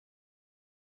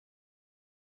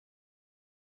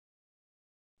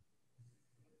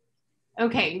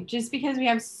Okay, just because we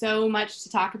have so much to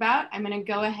talk about, I'm going to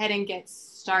go ahead and get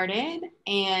started.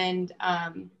 And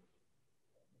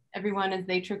everyone, as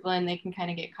they trickle in, they can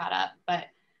kind of get caught up. But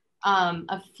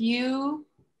a few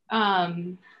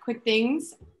quick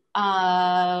things.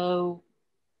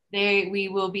 We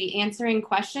will be answering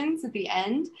questions at the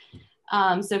end.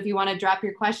 So if you want to drop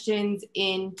your questions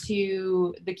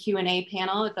into the Q&A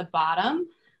panel at the bottom,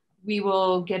 we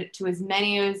will get to as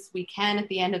many as we can at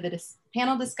the end of the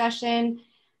panel discussion.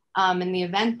 In the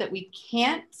event that we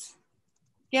can't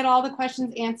get all the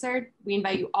questions answered, we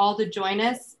invite you all to join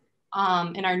us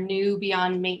in our new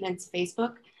Beyond Maintenance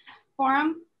Facebook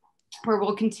forum, where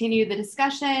we'll continue the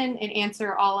discussion and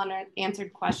answer all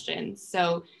unanswered questions.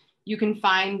 So you can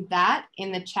find that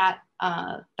in the chat,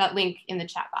 that link in the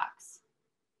chat box.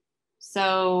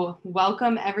 So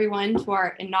welcome everyone to our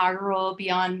inaugural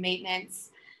Beyond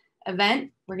Maintenance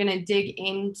event. We're gonna dig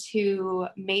into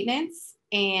maintenance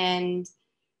and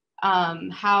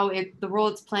the role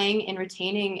it's playing in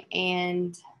retaining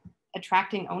and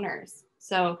attracting owners.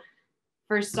 So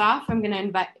first off, I'm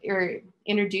gonna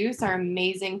introduce our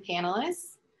amazing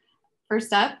panelists.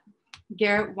 First up,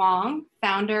 Garrett Wong,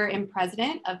 founder and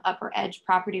president of Upper Edge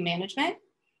Property Management.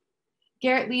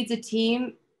 Garrett leads a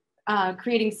team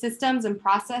creating systems and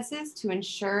processes to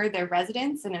ensure their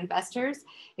residents and investors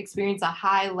experience a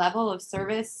high level of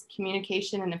service,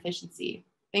 communication, and efficiency.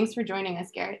 Thanks for joining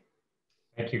us, Garrett.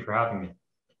 Thank you for having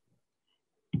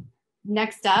me.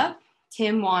 Next up,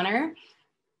 Tim Warner,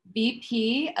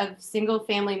 VP of Single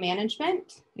Family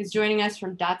Management, is joining us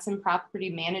from Dotson Property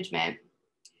Management.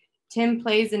 Tim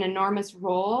plays an enormous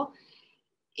role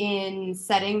in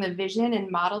setting the vision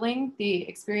and modeling the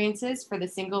experiences for the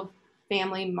single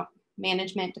family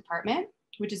management department,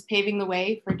 which is paving the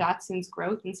way for Dotson's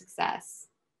growth and success.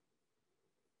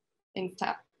 Thanks,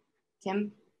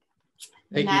 Tim.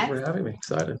 Thank you for having me.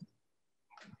 Excited.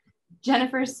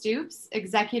 Jennifer Stoops,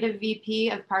 Executive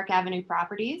VP of Park Avenue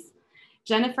Properties.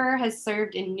 Jennifer has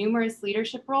served in numerous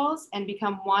leadership roles and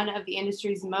become one of the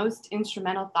industry's most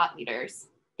instrumental thought leaders.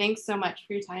 Thanks so much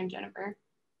for your time, Jennifer.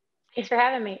 Thanks for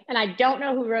having me. And I don't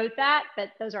know who wrote that,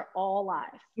 but those are all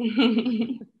live.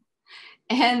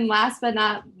 And last but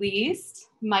not least,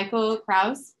 Michael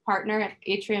Kraus, partner at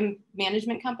Atrium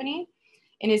Management Company.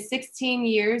 In his 16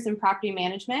 years in property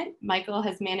management, Michael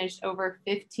has managed over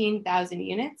 15,000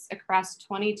 units across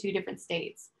 22 different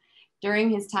states. During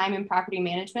his time in property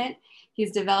management,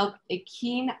 he's developed a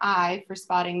keen eye for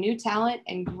spotting new talent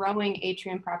and growing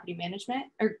Atrium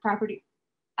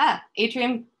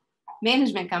Atrium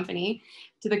Management Company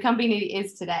to the company it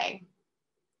is today.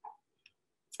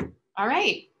 All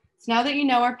right, so now that you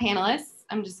know our panelists,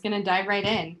 I'm just gonna dive right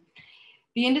in.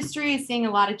 The industry is seeing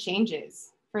a lot of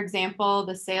changes. For example,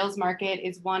 the sales market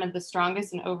is one of the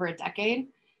strongest in over a decade.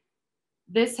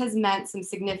 This has meant some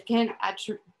significant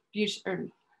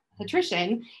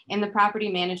attrition in the property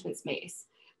management space,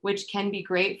 which can be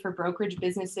great for brokerage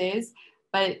businesses,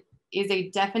 but is a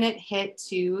definite hit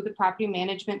to the property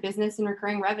management business and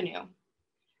recurring revenue.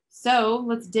 So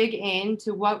let's dig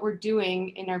into what we're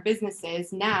doing in our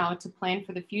businesses now to plan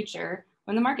for the future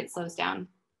when the market slows down.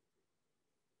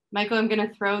 Michael, I'm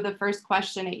gonna throw the first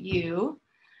question at you.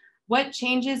 What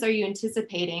changes are you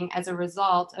anticipating as a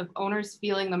result of owners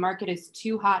feeling the market is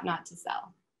too hot not to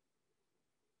sell?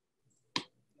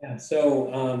 Yeah,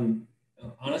 so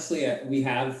honestly, we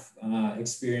have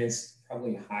experienced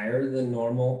probably higher than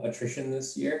normal attrition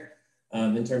this year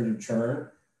in terms of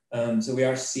churn. So we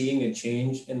are seeing a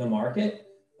change in the market,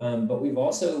 but we've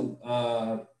also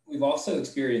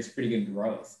experienced pretty good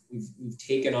growth. We've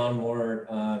taken on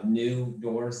more new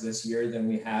doors this year than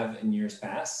we have in years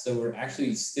past. So we're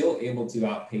actually still able to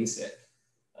outpace it.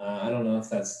 I don't know if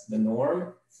that's the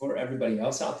norm for everybody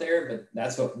else out there, but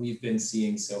that's what we've been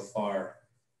seeing so far.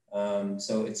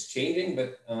 So it's changing,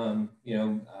 but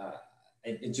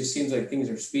it just seems like things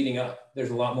are speeding up. There's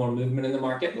a lot more movement in the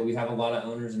market, but we have a lot of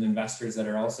owners and investors that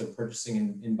are also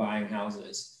purchasing and buying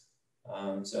houses.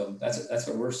 So that's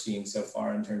what we're seeing so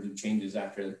far in terms of changes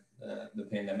after the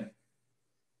pandemic.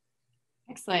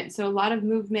 Excellent. So a lot of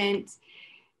movement.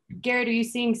 Garrett, are you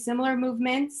seeing similar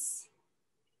movements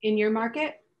in your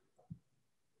market?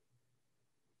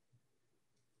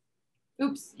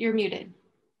 Oops, you're muted.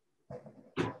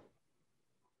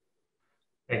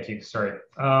 Thank you, sorry.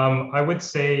 I would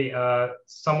say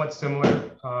somewhat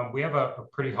similar. We have a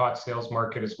pretty hot sales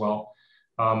market as well,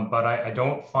 but I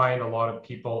don't find a lot of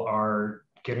people are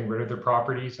getting rid of their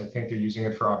properties. I think they're using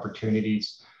it for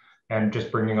opportunities and just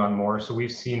bringing on more. So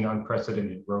we've seen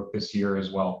unprecedented growth this year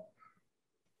as well.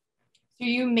 So are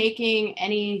you making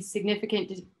any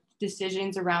significant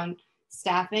decisions around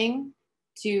staffing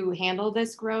to handle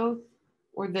this growth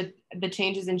or the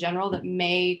changes in general that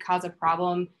may cause a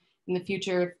problem in the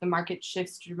future if the market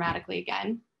shifts dramatically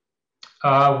again?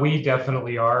 We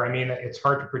definitely are. I mean, it's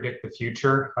hard to predict the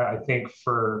future. I think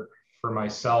for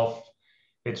myself,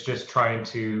 it's just trying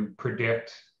to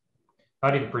predict,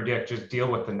 not even predict, just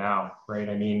deal with the now, right?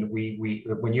 I mean, we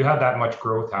when you have that much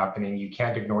growth happening, you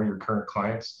can't ignore your current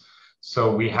clients.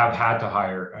 So we have had to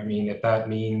hire. I mean, if that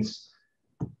means,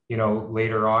 you know,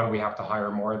 later on we have to hire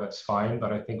more, that's fine.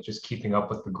 But I think just keeping up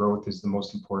with the growth is the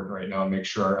most important right now, and make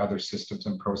sure our other systems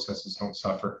and processes don't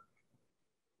suffer.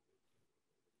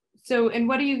 So, and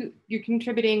what are you're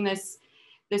contributing this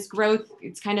growth?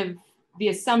 It's kind of the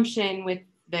assumption with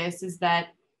this is that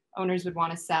owners would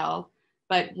want to sell,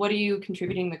 but what are you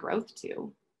contributing the growth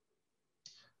to?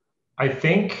 I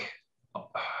think,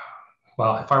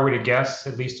 well, if I were to guess,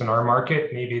 at least in our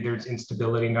market, maybe there's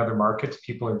instability in other markets.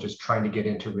 People are just trying to get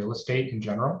into real estate in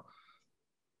general.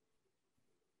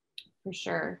 For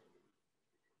sure.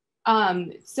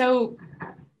 So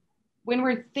when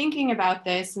we're thinking about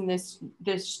this and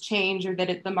this change, or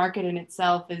that the market in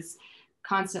itself is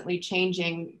constantly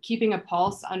changing, keeping a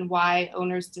pulse on why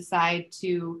owners decide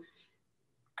to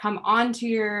come into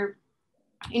your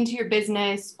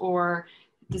business or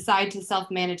decide to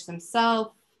self-manage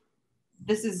themselves.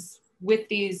 This is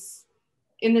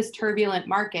in this turbulent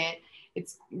market,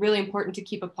 it's really important to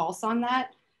keep a pulse on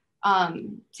that.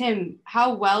 Tim,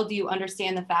 how well do you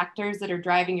understand the factors that are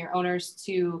driving your owners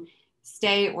to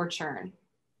stay or churn?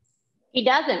 He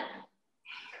doesn't.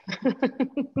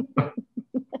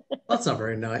 That's not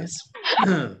very nice.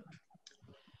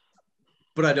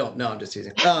 But I don't. No, I'm just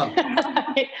teasing.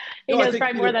 He knows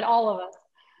probably more than all of us.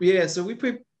 Yeah, so we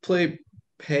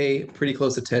pay pretty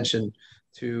close attention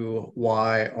to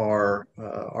why our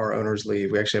owners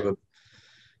leave. We actually have a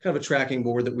kind of a tracking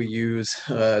board that we use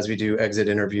as we do exit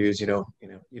interviews. You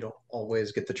don't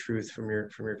always get the truth from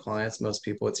your clients. Most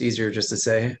people, it's easier just to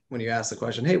say when you ask the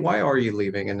question, "Hey, why are you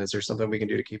leaving? And is there something we can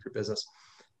do to keep your business?"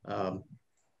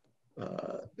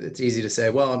 It's easy to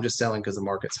say, "Well, I'm just selling because the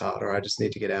market's hot," or "I just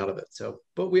need to get out of it." So,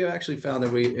 but we have actually found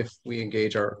that if we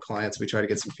engage our clients, we try to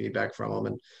get some feedback from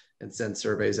them and send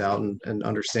surveys out and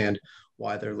understand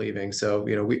why they're leaving. So,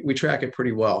 we track it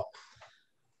pretty well.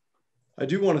 I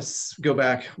do want to go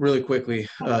back really quickly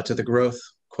to the growth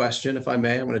question, if I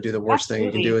may. I'm going to do the worst thing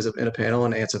you can do in a panel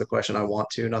and answer the question I want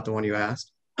to, not the one you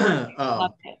asked.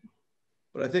 But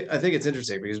I think it's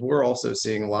interesting because we're also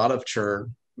seeing a lot of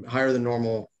churn, higher than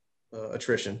normal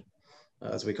attrition,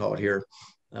 as we call it here.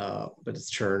 But it's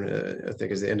churn, I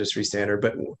think, is the industry standard.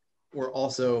 But we're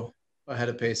also ahead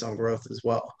of pace on growth as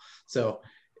well. So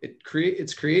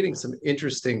it's creating some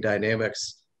interesting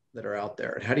dynamics that are out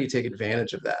there. And how do you take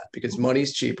advantage of that? Because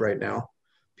money's cheap right now.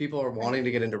 People are wanting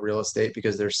to get into real estate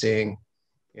because they're seeing,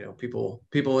 people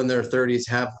in their 30s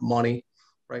have money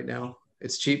right now.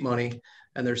 It's cheap money.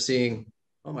 And they're seeing,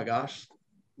 oh my gosh,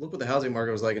 look what the housing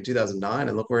market was like in 2009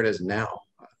 and look where it is now.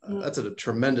 That's a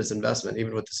tremendous investment,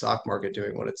 even with the stock market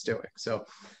doing what it's doing. So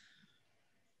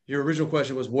your original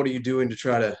question was, what are you doing to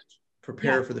try to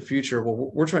prepare for the future?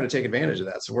 Well, we're trying to take advantage of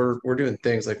that. So we're doing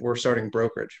things like we're starting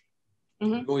brokerage.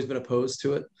 We've always been opposed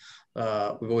to it.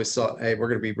 We've always thought, hey, we're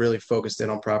going to be really focused in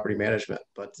on property management,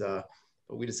 but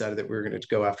we decided that we were going to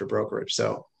go after brokerage.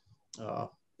 So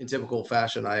in typical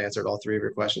fashion, I answered all three of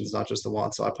your questions, not just the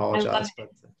one. So I apologize.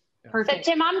 Perfect.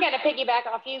 So Tim, I'm going to piggyback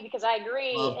off you because I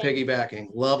agree. Love piggybacking.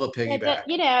 Love a piggyback.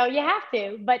 You have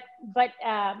to, but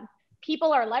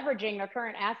people are leveraging their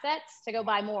current assets to go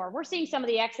buy more. We're seeing some of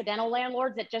the accidental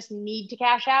landlords that just need to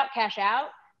cash out.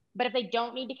 But if they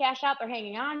don't need to cash out, they're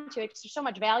hanging on to it because there's so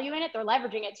much value in it. They're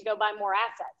leveraging it to go buy more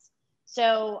assets.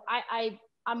 So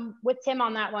I'm with Tim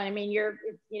on that one. I mean,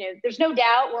 there's no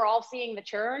doubt we're all seeing the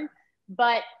churn,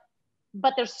 but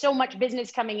there's so much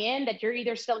business coming in that you're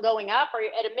either still going up or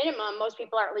at a minimum, most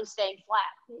people are at least staying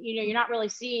flat. You're not really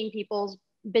seeing people's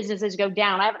businesses go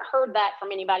down. I haven't heard that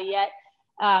from anybody yet.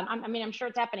 I'm sure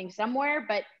it's happening somewhere,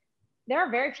 but there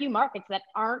are very few markets that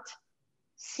aren't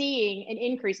seeing an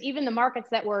increase. Even the markets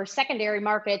that were secondary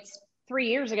markets 3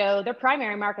 years ago, they're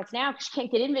primary markets now because you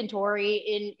can't get inventory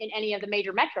in any of the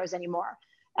major metros anymore.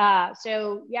 And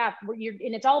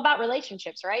it's all about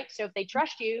relationships, right? So if they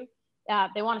trust you,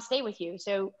 they want to stay with you.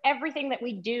 So everything that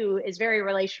we do is very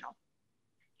relational.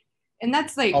 And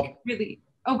that's go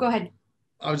ahead.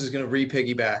 I was just going to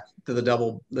re-piggyback to the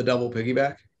double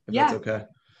piggyback, if that's okay.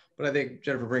 But I think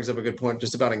Jennifer brings up a good point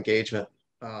just about engagement.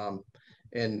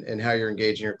 And how you're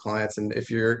engaging your clients, and if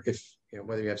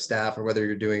whether you have staff or whether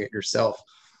you're doing it yourself,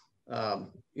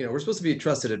 we're supposed to be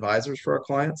trusted advisors for our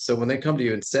clients. So when they come to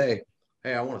you and say,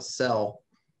 "Hey, I want to sell,"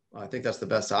 I think that's the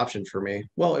best option for me.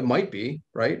 Well, it might be,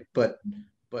 right? But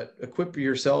but equip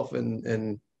yourself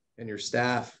and your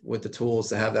staff with the tools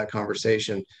to have that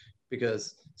conversation,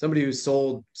 because somebody who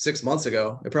sold 6 months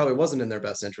ago, it probably wasn't in their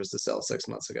best interest to sell 6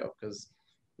 months ago, because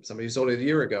somebody who sold it a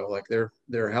year ago, like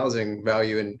their housing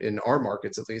value in our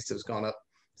markets at least has gone up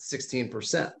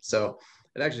 16%. So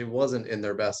it actually wasn't in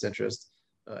their best interest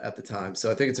at the time.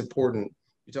 So I think it's important.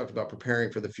 You talked about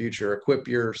preparing for the future. Equip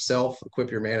yourself, equip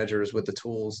your managers with the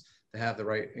tools to have the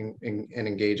right and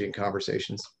engaging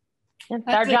conversations. It's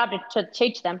our job to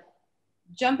teach them.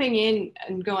 Jumping in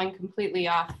and going completely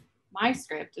off my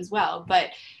script as well,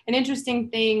 but an interesting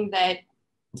thing that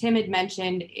Tim had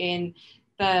mentioned in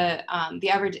the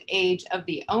average age of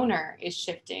the owner is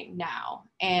shifting now.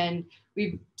 And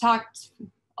we've talked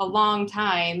a long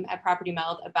time at Property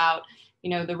Meld about,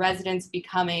 the residents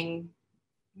becoming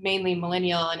mainly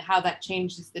millennial and how that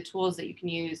changes the tools that you can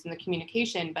use in the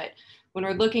communication. But when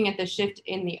we're looking at the shift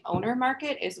in the owner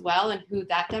market as well and who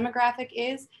that demographic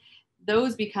is,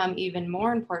 those become even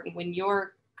more important when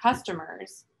your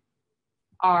customers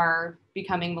are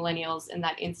becoming millennials in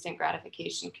that instant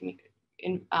gratification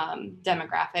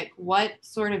demographic. What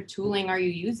sort of tooling are you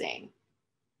using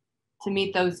to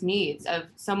meet those needs of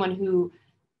someone who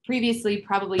previously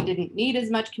probably didn't need as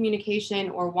much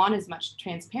communication or want as much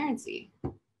transparency?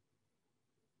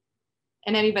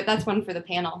 But that's one for the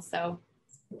panel. So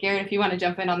Garrett, if you want to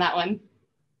jump in on that one.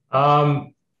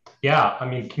 Yeah, I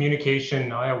mean,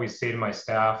 communication, I always say to my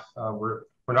staff, we're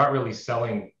not really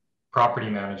selling property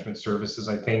management services.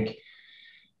 I think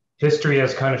history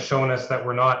has kind of shown us that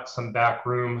we're not some back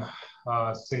room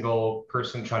single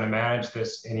person trying to manage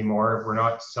this anymore. We're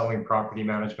not selling property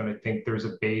management. I think there's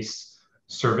a base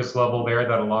service level there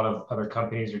that a lot of other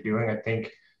companies are doing. I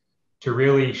think to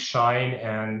really shine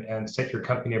and set your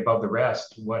company above the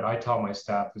rest, what I tell my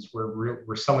staff is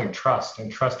we're selling trust,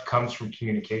 and trust comes from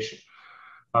communication,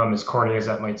 as corny as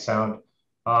that might sound.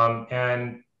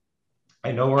 And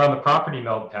I know we're on the Property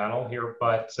Meld panel here,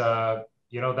 but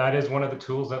that is one of the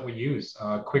tools that we use.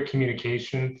 Quick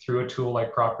communication through a tool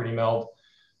like Property Meld,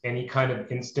 any kind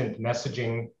of instant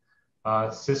messaging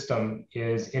system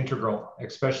is integral,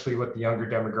 especially with the younger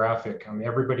demographic. I mean,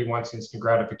 everybody wants instant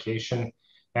gratification.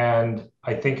 And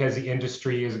I think as the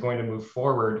industry is going to move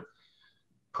forward,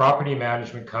 property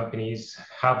management companies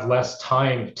have less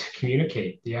time to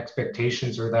communicate. The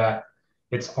expectations are that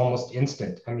it's almost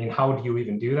instant. I mean, how do you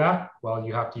even do that? Well,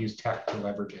 you have to use tech to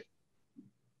leverage it.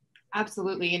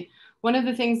 Absolutely. And one of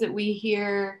the things that we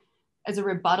hear as a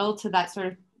rebuttal to that sort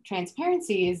of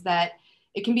transparency is that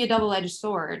it can be a double-edged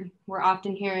sword. We're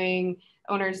often hearing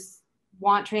owners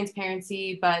want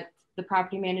transparency, but the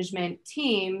property management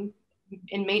team,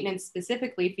 in maintenance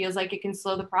specifically, feels like it can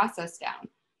slow the process down.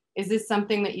 Is this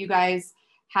something that you guys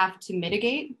have to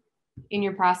mitigate in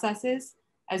your processes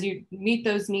as you meet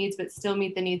those needs, but still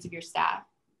meet the needs of your staff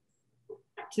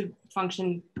to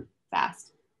function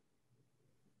fast?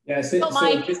 Yeah, so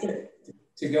just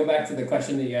to go back to the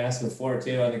question that you asked before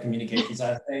too on the communication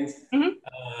side of things,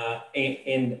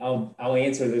 and I'll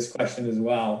answer this question as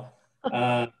well.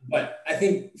 But I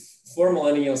think for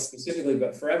millennials specifically,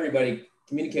 but for everybody,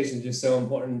 communication is just so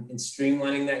important, and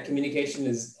streamlining that communication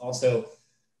is also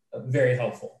very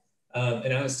helpful.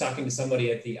 And I was talking to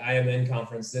somebody at the IMN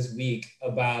conference this week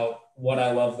about what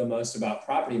I love the most about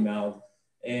Property Meld.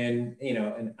 And,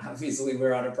 and obviously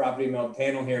we're on a Property Meld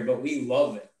panel here, but we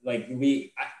love it. Like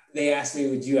they asked me,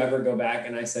 would you ever go back?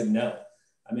 And I said, no.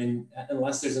 I mean,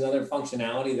 unless there's another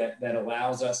functionality that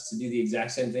allows us to do the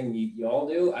exact same thing you all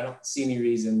do, I don't see any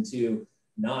reason to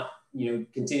not,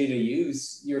 continue to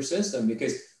use your system,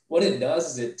 because what it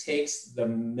does is it takes the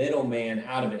middleman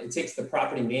out of it. It takes the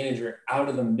property manager out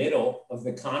of the middle of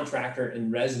the contractor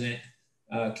and resident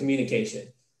communication.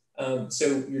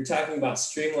 So you're talking about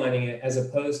streamlining it, as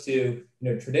opposed to,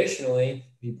 traditionally,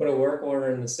 if you put a work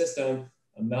order in the system,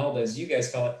 a meld, as you guys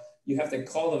call it, you have to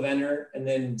call the vendor and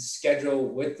then schedule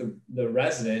with the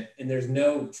resident, and there's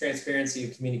no transparency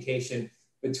of communication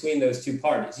between those two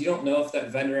parties. You don't know if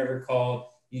that vendor ever called.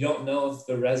 You don't know if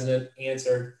the resident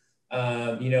answered.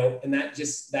 And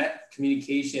that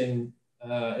communication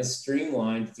is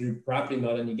streamlined through Property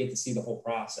Meld, and you get to see the whole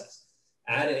process.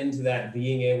 Add into that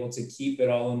being able to keep it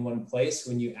all in one place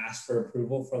when you ask for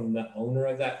approval from the owner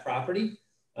of that property.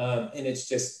 And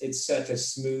it's such a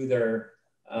smoother,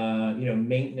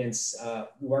 maintenance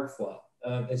workflow.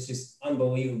 It's just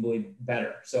unbelievably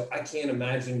better. So I can't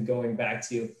imagine going back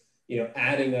to,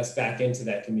 adding us back into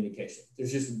that communication.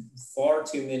 There's just far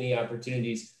too many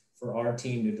opportunities for our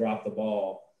team to drop the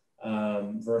ball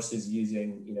versus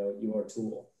using, your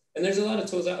tool. And there's a lot of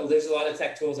tools there's a lot of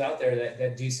tech tools out there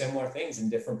that do similar things in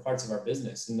different parts of our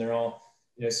business, and they're all,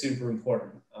 super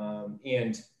important.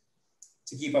 And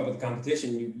to keep up with the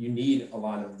competition, you need a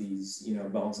lot of these, you know,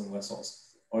 bells and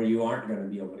whistles, or you aren't going to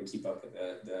be able to keep up with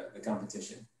the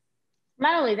competition.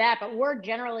 Not only that, but we're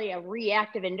generally a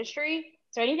reactive industry.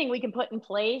 So anything we can put in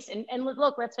place, and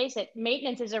look, let's face it,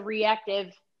 maintenance is a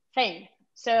reactive thing.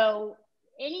 So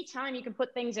anytime you can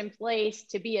put things in place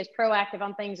to be as proactive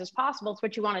on things as possible, it's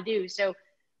what you want to do. So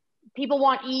people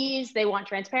want ease, they want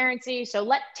transparency. So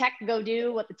let tech go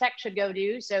do what the tech should go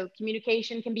do. So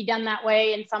communication can be done that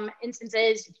way. In some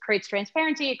instances, it creates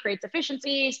transparency, it creates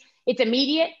efficiencies, it's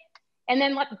immediate. And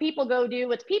then let the people go do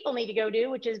what people need to go do,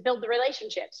 which is build the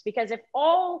relationships. Because if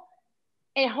all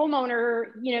a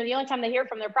homeowner, you know, the only time they hear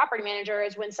from their property manager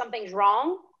is when something's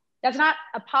wrong, that's not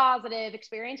a positive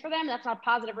experience for them. That's not a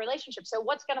positive relationship. So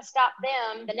what's going to stop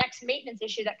them, the next maintenance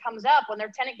issue that comes up when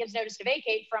their tenant gives notice to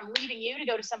vacate, from leaving you to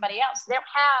go to somebody else? They don't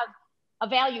have a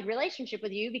valued relationship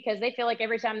with you because they feel like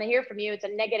every time they hear from you, it's a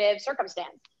negative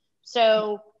circumstance.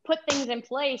 So put things in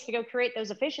place to go create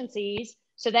those efficiencies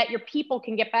so that your people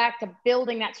can get back to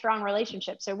building that strong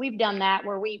relationship. So we've done that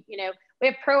where we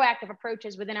have proactive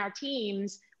approaches within our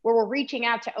teams where we're reaching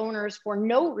out to owners for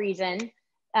no reason.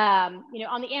 On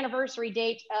the anniversary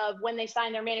date of when they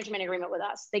sign their management agreement with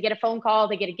us, they get a phone call,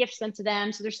 they get a gift sent to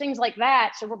them. So there's things like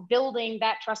that. So we're building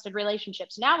that trusted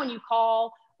relationship. So now when you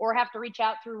call or have to reach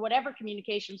out through whatever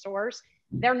communication source,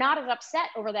 they're not as upset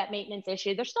over that maintenance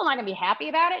issue. They're still not going to be happy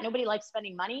about it. Nobody likes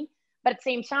spending money, but at the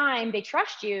same time, they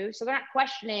trust you. So they're not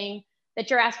questioning that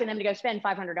you're asking them to go spend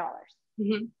 $500.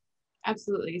 Mm-hmm.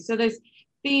 Absolutely. So this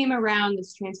theme around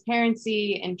this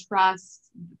transparency and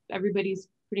trust, everybody's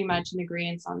pretty much in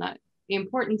agreement on that, the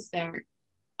importance there.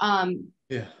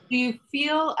 Do you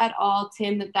feel at all,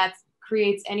 Tim, that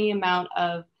creates any amount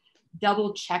of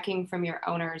double checking from your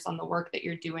owners on the work that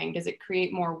you're doing? Does it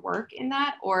create more work in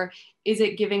that, or is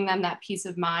it giving them that peace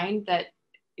of mind that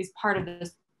is part of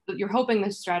this, that you're hoping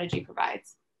this strategy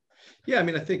provides? Yeah, I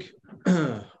mean, I think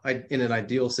in an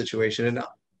ideal situation, and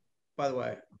by the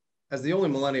way, as the only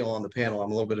millennial on the panel,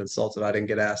 I'm a little bit insulted I didn't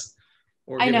get asked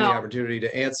or given the opportunity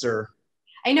to answer.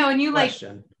 I know, and you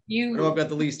question. I've got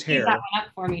the least hair. That one up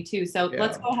for me too. So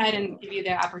let's go ahead and give you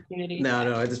the opportunity.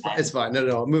 No, it's fine.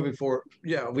 No. Moving forward,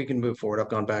 yeah, we can move forward. I've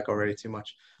gone back already too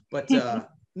much, but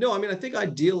no, I mean, I think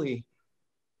ideally,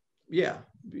 yeah,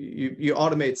 you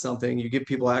automate something, you give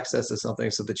people access to something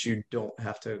so that you don't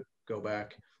have to go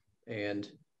back and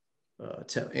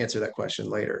to answer that question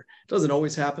later. It doesn't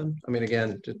always happen. I mean,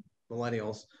 again,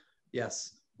 millennials,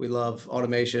 yes, we love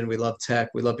automation, we love tech,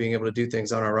 we love being able to do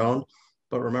things on our own.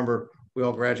 But remember, we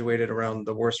all graduated around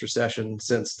the worst recession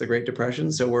since the Great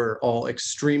Depression, so we're all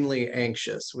extremely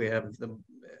anxious. We have the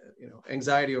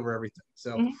anxiety over everything.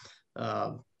 So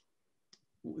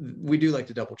we do like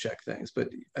to double check things, but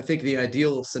I think the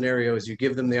ideal scenario is you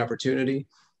give them the opportunity,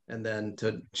 and then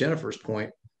to Jennifer's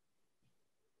point,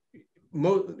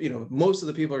 most of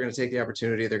the people are going to take the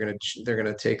opportunity. They're going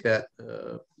to take that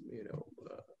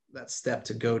that step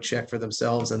to go check for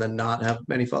themselves and then not have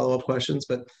many follow-up questions.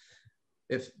 But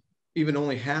if even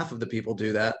only half of the people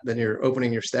do that, then you're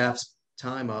opening your staff's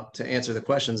time up to answer the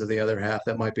questions of the other half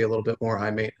that might be a little bit more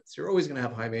high maintenance. You're always going to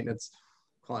have high maintenance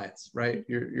clients, right?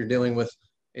 You're dealing with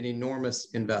an enormous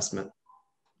investment,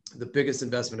 the biggest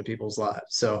investment of people's lives.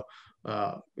 So,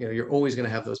 you're always going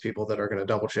to have those people that are going to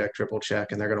double check, triple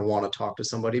check, and they're going to want to talk to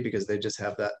somebody because they just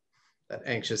have that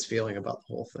anxious feeling about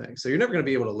the whole thing. So you're never going to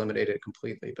be able to eliminate it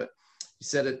completely, but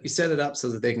you set it up so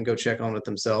that they can go check on it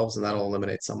themselves, and that'll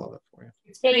eliminate some of it for you.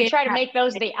 Yeah, you try to make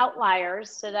those the outliers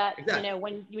so that, exactly.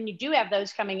 When you do have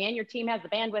those coming in, your team has the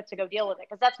bandwidth to go deal with it,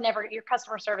 because that's never your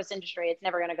customer service industry. It's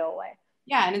never going to go away.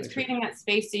 Yeah, and it's creating that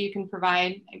space so you can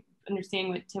provide,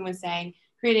 understanding what Tim was saying,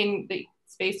 creating the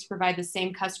space to provide the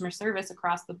same customer service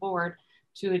across the board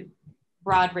to a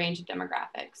broad range of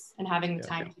demographics, and having the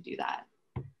time to do that.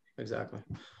 Exactly.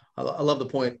 I love the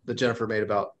point that Jennifer made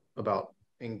about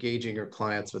engaging your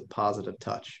clients with positive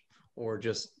touch, or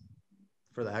just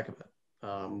for the heck of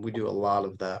it. We do a lot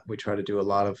of that. We try to do a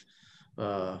lot of,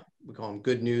 we call them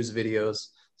good news videos.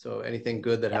 So anything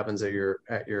good that happens at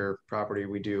your property,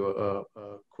 we do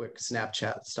a quick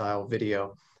Snapchat style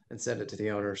video and send it to the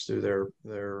owners through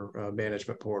their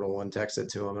management portal and text it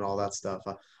to them and all that stuff.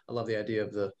 I love the idea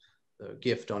of the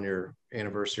gift on your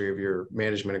anniversary of your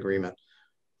management agreement.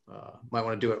 Might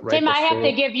want to do it right Tim, before. I have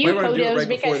to give you kudos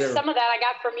because their... some of that I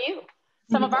got from you.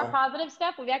 Some of our positive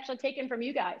stuff we've actually taken from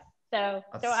you guys. So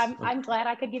I'm glad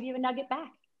I could give you a nugget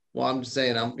back. Well, I'm just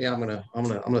saying, I'm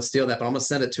gonna steal that, but I'm gonna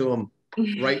send it to them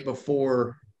right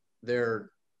before their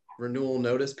renewal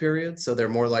notice period, so they're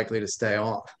more likely to stay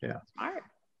on. Yeah. Smart.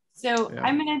 So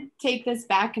I'm gonna take this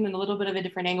back in a little bit of a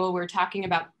different angle. We're talking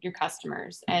about your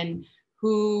customers and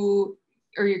who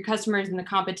or your customers in the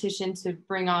competition to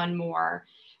bring on more.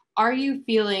 Are you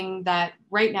feeling that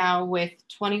right now with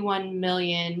 21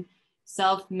 million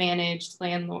self-managed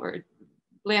landlords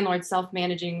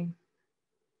self-managing,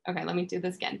 okay, let me do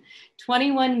this again.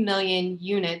 21 million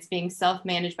units being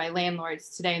self-managed by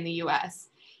landlords today in the US.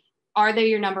 Are they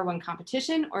your number one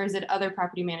competition, or is it other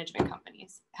property management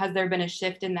companies? Has there been a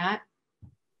shift in that?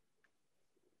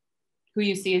 Who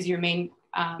you see as your main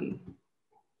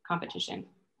competition?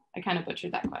 I kind of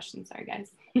butchered that question, sorry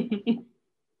guys.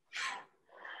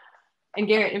 And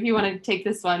Garrett, if you want to take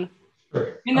this one.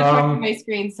 Sure. I'm in the front of my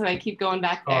screen, so I keep going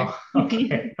back there. Oh,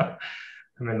 okay.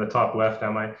 I'm in the top left,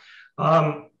 am I?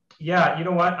 Yeah, you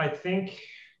know what? I think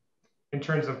in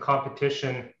terms of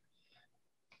competition,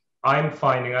 I'm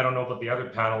finding, I don't know about the other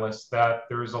panelists, that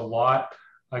there's a lot,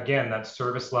 again, that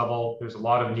service level, there's a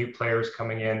lot of new players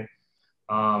coming in,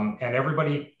 and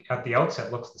everybody at the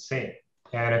outset looks the same.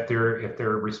 And if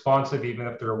they're responsive, even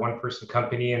if they're a one-person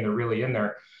company and they're really in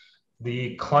there,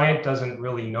 the client doesn't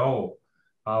really know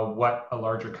what a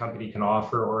larger company can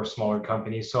offer or a smaller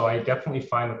company. So I definitely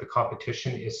find that the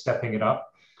competition is stepping it up.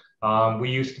 We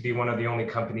used to be one of the only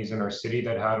companies in our city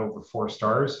that had over 4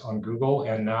 stars on Google,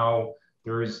 and now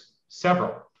there's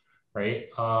several, right?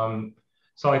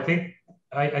 So I think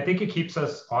it keeps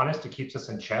us honest, it keeps us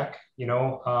in check. You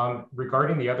know,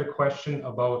 regarding the other question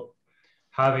about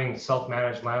having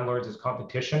self-managed landlords as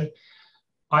competition,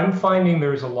 I'm finding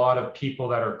there's a lot of people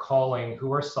that are calling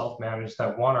who are self-managed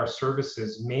that want our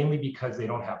services mainly because they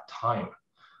don't have time.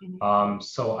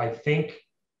 So I think,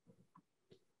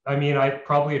 I mean, I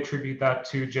probably attribute that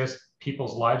to just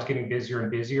people's lives getting busier and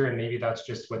busier, and maybe that's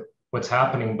just what's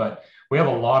happening. But we have a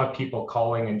lot of people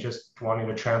calling and just wanting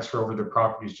to transfer over their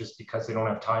properties just because they don't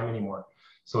have time anymore.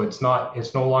 So it's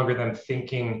no longer them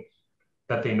thinking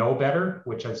that they know better,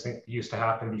 which I think used to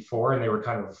happen before, and they were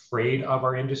kind of afraid of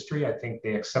our industry. I think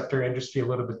they accept our industry a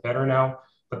little bit better now,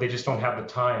 but they just don't have the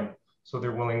time. So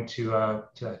they're willing to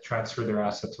transfer their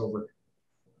assets over.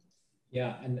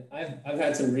 Yeah, and I've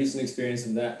had some recent experience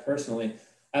of that personally.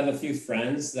 I have a few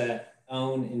friends that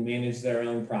own and manage their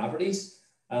own properties,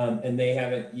 and they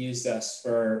haven't used us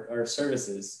for our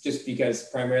services just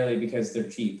primarily because they're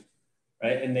cheap,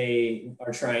 right? And they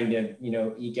are trying to, you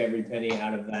know, eke every penny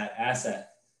out of that asset.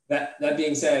 That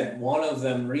being said, one of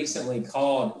them recently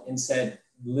called and said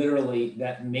literally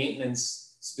that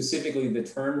maintenance, specifically the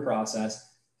turn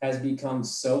process, has become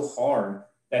so hard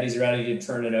that he's ready to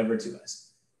turn it over to us.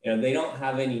 You know, they don't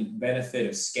have any benefit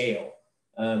of scale.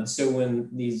 So when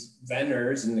these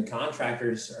vendors and the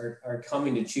contractors are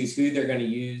coming to choose who they're going to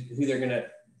use, who they're going to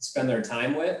spend their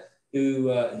time with,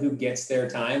 who gets their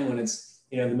time when it's,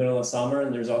 you know, the middle of summer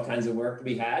and there's all kinds of work to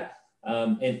be had,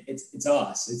 and it's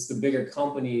us. It's the bigger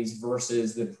companies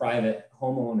versus the private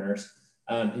homeowners.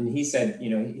 And he said, you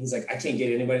know, he's like, I can't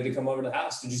get anybody to come over to the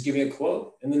house to just give me a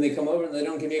quote, and then they come over and they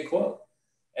don't give me a quote.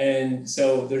 And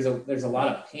so there's a lot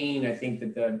of pain, I think,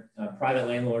 that the private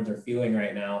landlords are feeling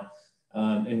right now.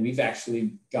 And we've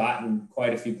actually gotten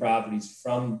quite a few properties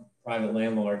from private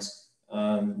landlords,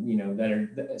 you know, that are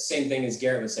the same thing as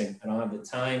Garrett was saying. I don't have the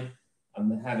time.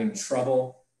 I'm having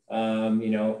trouble,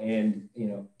 you know, and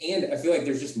I feel like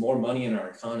there's just more money in our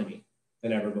economy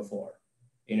than ever before,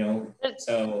 you know.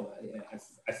 So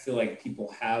I feel like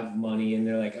people have money and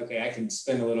they're like, okay, I can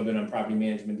spend a little bit on property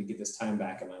management to get this time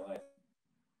back in my life.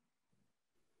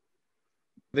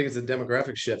 I think it's a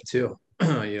demographic shift too.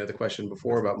 You know, the question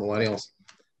before about millennials,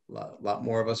 a lot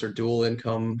more of us are dual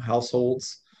income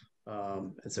households.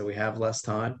 And so we have less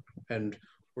time, and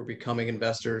we're becoming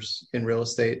investors in real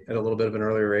estate at a little bit of an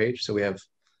earlier age. So we have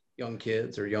young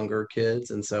kids or younger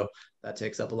kids. And so that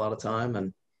takes up a lot of time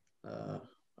and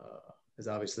is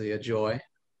obviously a joy.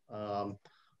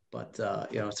 But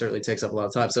you know, it certainly takes up a lot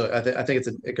of time. So I think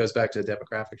it goes back to a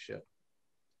demographic shift.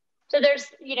 So there's,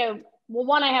 you know, well,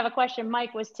 one, I have a question.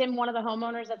 Mike, was Tim one of the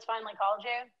homeowners that's finally called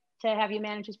you to have you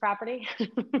manage his property?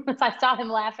 I saw him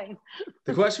laughing.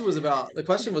 The question was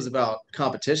about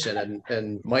competition,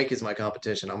 and Mike is my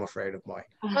competition. I'm afraid of Mike.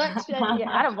 Yeah,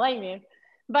 I don't blame you.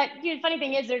 But you know, the funny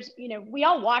thing is, there's, you know, we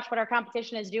all watch what our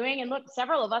competition is doing, and look,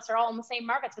 several of us are all in the same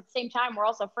markets, but at the same time, we're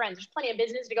also friends. There's plenty of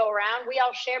business to go around. We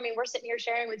all share. I mean, we're sitting here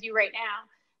sharing with you right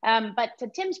now. But to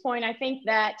Tim's point, I think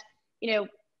that, you know,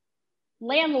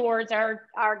 landlords are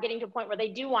getting to a point where they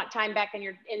do want time back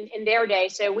in their day.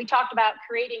 So we talked about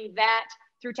creating that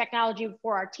through technology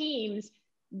for our teams.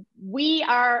 We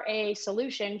are a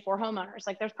solution for homeowners.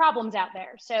 Like, there's problems out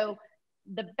there. So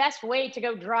the best way to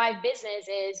go drive business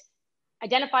is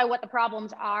identify what the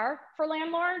problems are for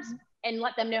landlords and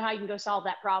let them know how you can go solve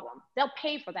that problem. They'll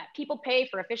pay for that. People pay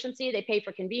for efficiency. They pay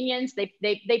for convenience. They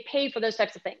pay for those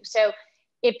types of things. So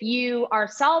if you are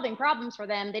solving problems for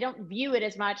them, they don't view it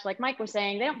as much, like Mike was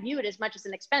saying, they don't view it as much as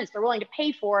an expense. They're willing to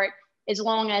pay for it as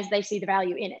long as they see the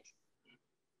value in it.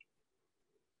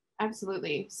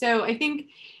 Absolutely. So I think,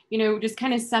 you know, just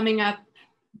kind of summing up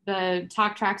the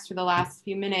talk tracks for the last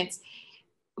few minutes,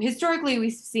 historically,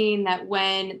 we've seen that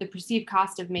when the perceived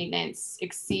cost of maintenance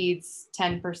exceeds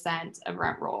 10% of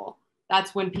rent roll,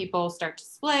 that's when people start to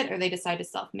split or they decide to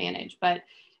self-manage. But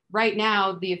right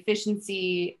now, the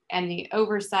efficiency and the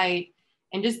oversight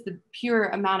and just the pure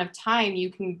amount of time you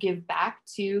can give back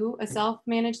to a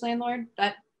self-managed landlord,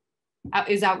 that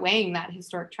is outweighing that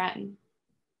historic trend.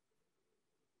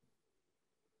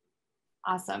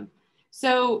 Awesome.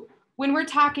 So when we're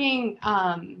talking,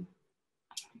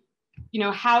 you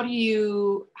know, how are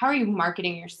you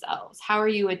marketing yourselves? How are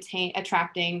you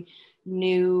attracting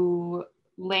new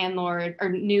landlord or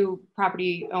new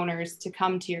property owners to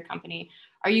come to your company?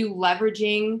 Are you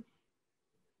leveraging,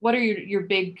 what are your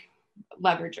big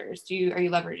leveragers? Are you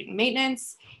leveraging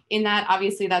maintenance in that?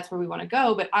 Obviously that's where we want to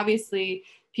go, but obviously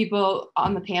people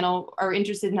on the panel are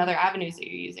interested in other avenues that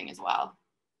you're using as well.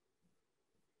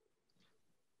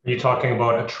 Are you talking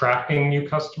about attracting new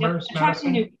customers, Yep,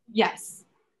 attracting Madison? yes.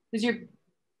 Does your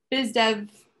biz dev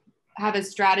have a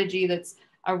strategy that's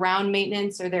around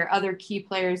maintenance, or there are other key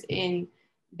players in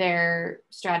their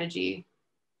strategy?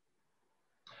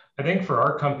 I think for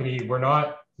our company, we're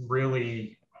not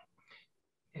really,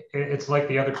 it's like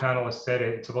the other panelists said,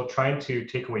 it's about trying to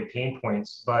take away pain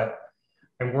points,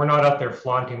 and we're not out there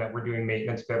flaunting that we're doing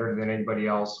maintenance better than anybody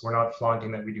else. We're not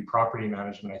flaunting that we do property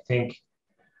management. I think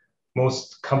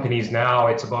most companies now,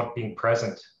 it's about being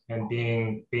present and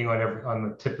being on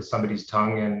the tip of somebody's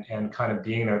tongue and kind of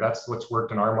being there. That's what's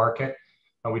worked in our market.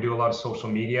 We do a lot of social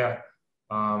media.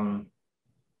 And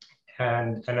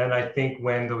then I think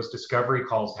when those discovery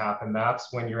calls happen,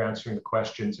 that's when you're answering the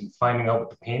questions and finding out what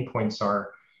the pain points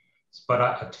are.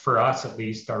 But for us, at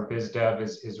least, our biz dev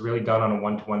is really done on a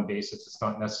one-to-one basis. It's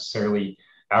not necessarily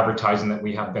advertising that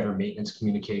we have better maintenance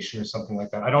communication or something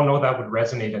like that. I don't know that would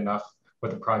resonate enough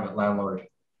with a private landlord.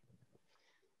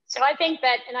 So I think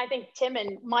that, and I think Tim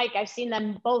and Mike, I've seen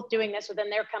them both doing this within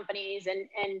their companies,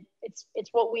 and it's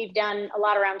what we've done a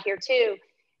lot around here too.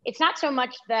 It's not so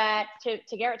much that,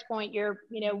 to Garrett's point, you're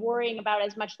worrying about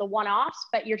as much the one-offs,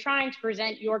 but you're trying to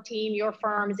present your team, your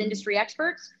firm as industry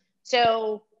experts.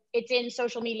 So it's in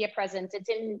social media presence, it's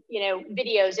in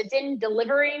videos, it's in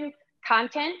delivering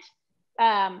content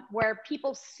where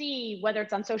people see, whether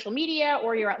it's on social media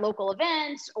or you're at local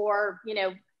events or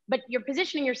but you're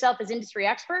positioning yourself as industry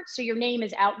experts, so your name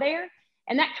is out there.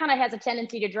 And that kind of has a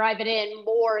tendency to drive it in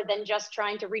more than just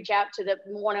trying to reach out to the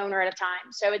one owner at a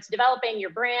time. So it's developing your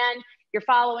brand, your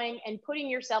following, and putting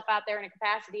yourself out there in a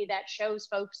capacity that shows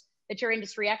folks that you're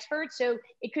industry experts. So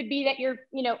it could be that you're,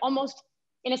 almost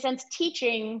in a sense,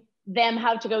 teaching them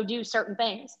how to go do certain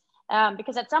things.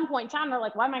 Because at some point in time, they're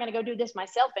like, why am I going to go do this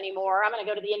myself anymore? I'm going to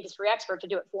go to the industry expert to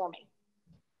do it for me.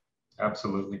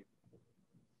 Absolutely.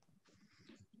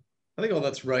 I think all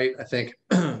that's right. I think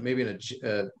maybe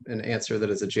an answer that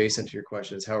is adjacent to your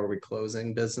question is how are we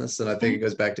closing business? And I think it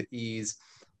goes back to ease.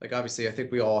 Like, obviously, I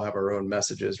think we all have our own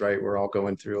messages, right? We're all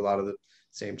going through a lot of the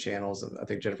same channels. And I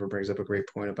think Jennifer brings up a great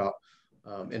point about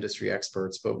industry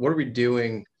experts. But what are we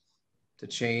doing to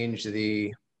change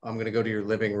I'm going to go to your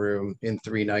living room in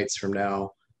 3 nights from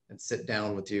now and sit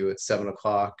down with you at 7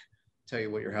 o'clock, tell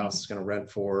you what your house is going to rent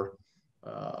for,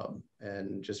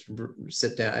 and just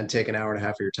sit down and take an hour and a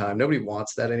half of your time. Nobody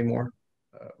wants that anymore.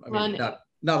 Not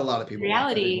a lot of people.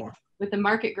 Reality, with the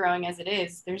market growing as it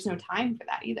is, there's no time for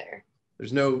that either.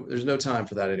 There's no time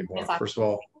for that anymore. First of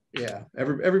all, yeah,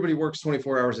 everybody works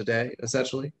 24 hours a day,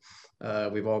 essentially.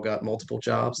 We've all got multiple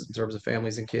jobs in terms of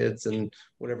families and kids and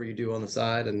whatever you do on the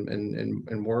side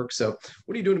and work. So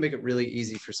what are you doing to make it really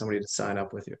easy for somebody to sign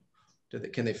up with you?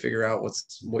 Can they figure out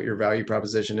what your value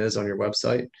proposition is on your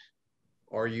website?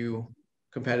 Are you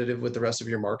competitive with the rest of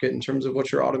your market in terms of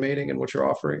what you're automating and what you're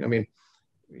offering? I mean,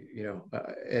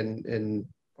 and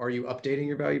are you updating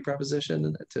your value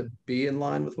proposition to be in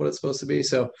line with what it's supposed to be?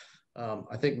 So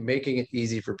I think making it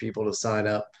easy for people to sign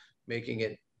up, making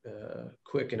it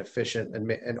quick and efficient,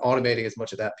 and automating as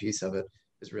much of that piece of it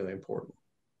is really important.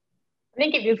 I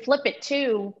think if you flip it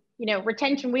to,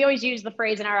 retention, we always use the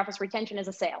phrase in our office, retention is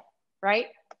a sale, right?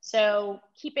 So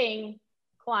keeping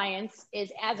clients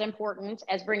is as important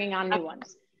as bringing on new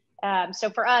ones.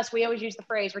 So for us, we always use the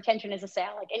phrase retention is a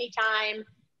sale. Like anytime,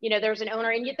 there's an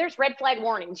owner and there's red flag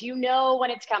warnings,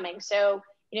 when it's coming. So,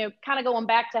 kind of going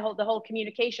back to the whole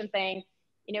communication thing,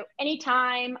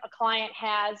 anytime a client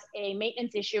has a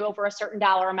maintenance issue over a certain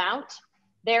dollar amount,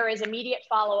 there is immediate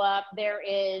follow-up. There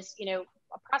is,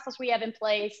 a process we have in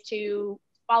place to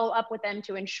follow up with them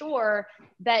to ensure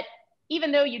that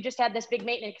even though you just had this big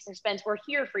maintenance expense, we're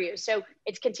here for you. So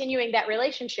it's continuing that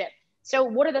relationship. So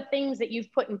what are the things that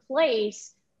you've put in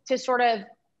place to sort of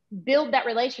build that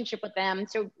relationship with them?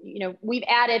 So, we've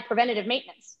added preventative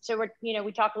maintenance. So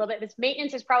we talk a little bit, this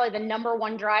maintenance is probably the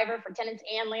 #1 driver for tenants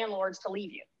and landlords to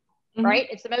leave you, right?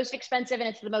 It's the most expensive and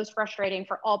it's the most frustrating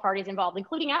for all parties involved,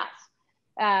 including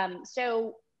us.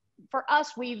 So for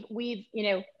us, we've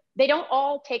they don't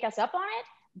all take us up on it,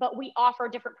 but we offer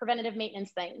different preventative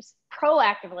maintenance things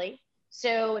proactively.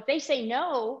 So if they say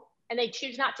no and they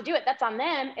choose not to do it, that's on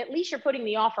them. At least you're putting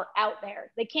the offer out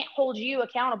there. They can't hold you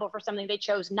accountable for something they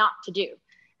chose not to do.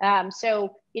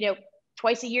 So,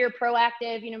 twice a year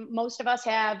proactive, most of us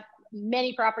have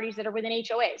many properties that are within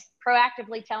HOAs,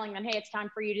 proactively telling them, hey, it's time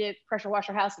for you to pressure wash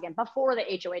your house again before the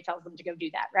HOA tells them to go do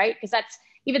that, right? Because that's,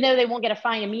 even though they won't get a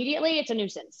fine immediately, it's a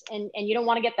nuisance. And you don't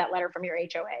want to get that letter from your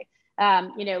HOA.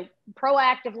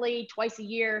 Proactively twice a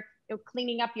year,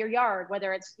 cleaning up your yard,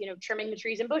 whether it's, trimming the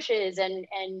trees and bushes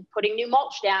and putting new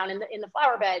mulch down in the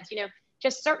flower beds,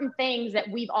 just certain things that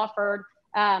we've offered,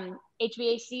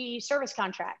 HVAC service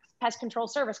contracts, pest control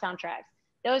service contracts.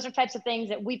 Those are types of things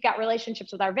that we've got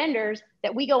relationships with our vendors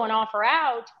that we go and offer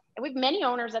out. And we have many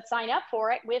owners that sign up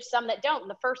for it. We have some that don't. And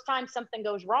the first time something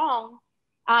goes wrong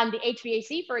on the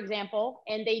HVAC, for example,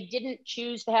 and they didn't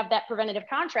choose to have that preventative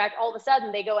contract, all of a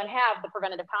sudden they go and have the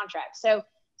preventative contract.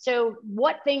 So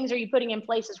what things are you putting in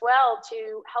place as well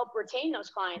to help retain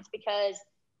those clients? Because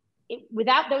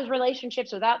without those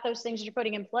relationships, without those things that you're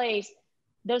putting in place,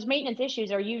 those maintenance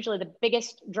issues are usually the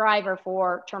biggest driver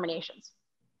for terminations.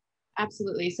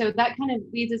 Absolutely. So that kind of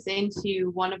leads us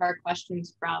into one of our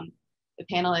questions from the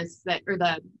panelists or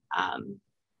the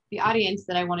audience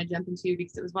that I want to jump into,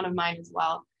 because it was one of mine as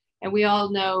well. And we all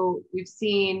know, we've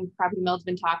seen, Property Mill's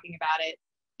been talking about it,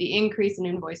 the increase in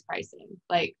invoice pricing.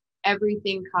 Like,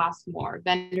 everything costs more.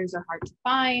 Vendors are hard to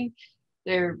find.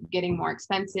 They're getting more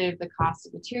expensive. The cost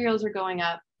of materials are going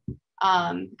up.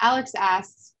 Alex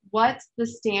asks, what's the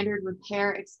standard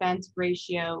repair expense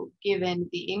ratio given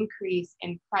the increase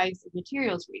in price of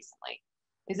materials recently?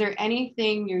 Is there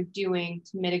anything you're doing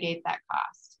to mitigate that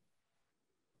cost?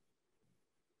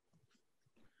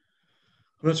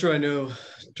 I'm not sure I know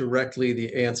directly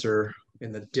the answer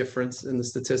in the difference in the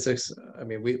statistics. I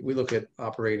mean, we look at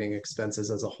operating expenses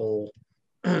as a whole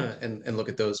and look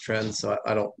at those trends. So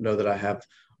I don't know that I have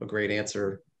a great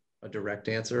answer, a direct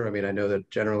answer. I mean, I know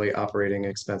that generally operating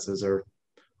expenses are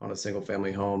on a single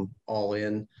family home all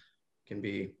in can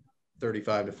be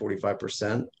 35 to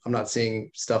 45%. I'm not seeing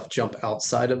stuff jump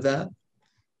outside of that.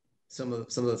 Some of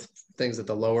the things at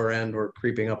the lower end were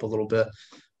creeping up a little bit.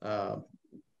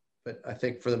 But I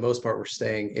think for the most part, we're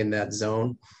staying in that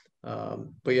zone.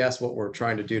 But you asked what we're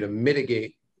trying to do to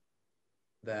mitigate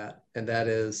that. And that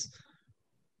is,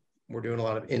 we're doing a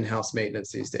lot of in-house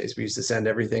maintenance these days. We used to send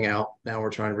everything out. Now we're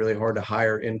trying really hard to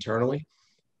hire internally.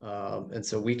 And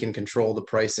so we can control the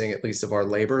pricing, at least of our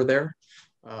labor there.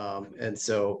 And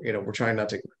so, we're trying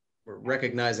we're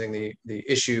recognizing the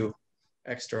issue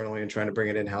externally and trying to bring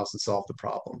it in-house and solve the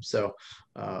problem. So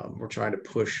we're trying to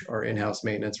push our in-house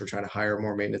maintenance. We're trying to hire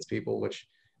more maintenance people, which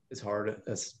is hard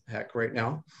as heck right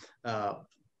now.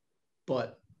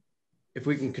 But if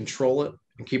we can control it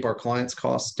and keep our clients'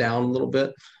 costs down a little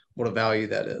bit, what a value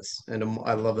that is. And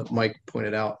I love that Mike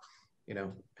pointed out,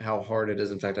 how hard it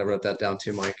is. In fact, I wrote that down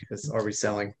too, Mike, is, are we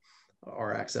selling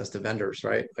our access to vendors,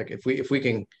 right? Like if we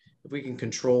can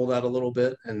control that a little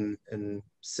bit and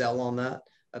sell on that,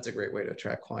 that's a great way to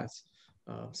attract clients.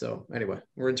 So anyway,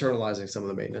 we're internalizing some of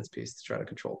the maintenance piece to try to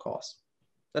control costs.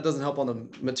 That doesn't help on the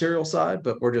material side,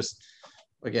 but we're just,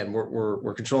 again,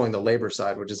 we're controlling the labor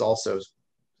side, which is also,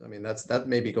 I mean, that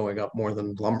may be going up more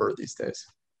than lumber these days.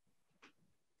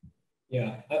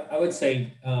 Yeah, I would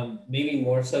say maybe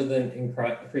more so than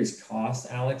increased cost,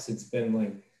 Alex. It's been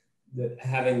like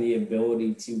having the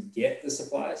ability to get the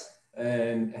supplies,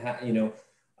 and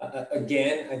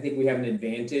again, I think we have an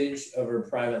advantage over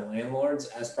private landlords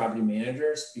as property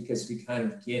managers because we kind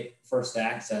of get first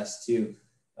access to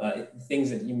things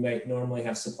that you might normally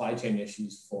have supply chain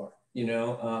issues for.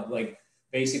 Like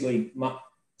basically,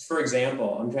 for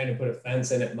example, I'm trying to put a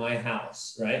fence in at my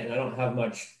house, right, and I don't have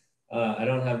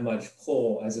much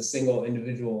pull as a single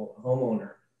individual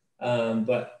homeowner.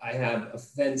 But I have a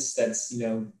fence that's,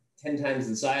 10 times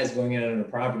the size going in on a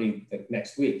property like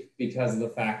next week because of the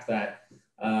fact that,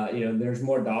 there's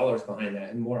more dollars behind that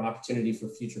and more opportunity for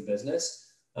future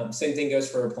business. Same thing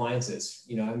goes for appliances.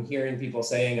 I'm hearing people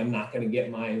saying I'm not going to get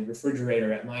my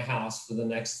refrigerator at my house for the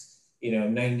next,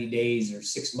 90 days or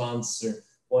 6 months, or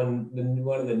one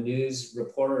of the news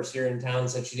reporters here in town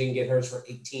said she didn't get hers for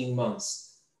 18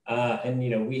 months. And, you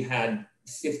know, we had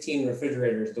 15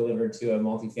 refrigerators delivered to a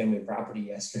multifamily property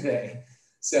yesterday.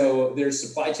 So there's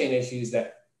supply chain issues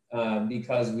that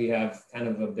because we have kind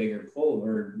of a bigger pull,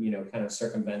 we're, you know, kind of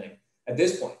circumventing at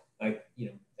this point. Like, you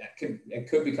know, it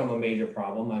could become a major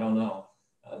problem. I don't know.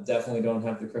 Definitely don't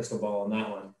have the crystal ball on that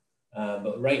one.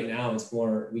 But right now it's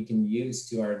more we can use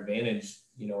to our advantage,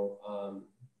 you know,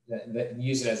 that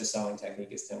use it as a selling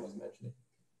technique, as Tim was mentioning.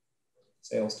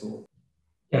 Sales tool.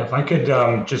 Yeah, if I could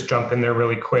just jump in there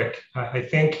really quick. I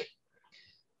think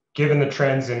given the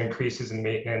trends and increases in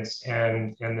maintenance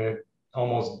and the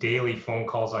almost daily phone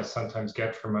calls I sometimes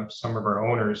get from some of our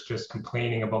owners just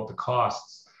complaining about the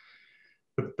costs,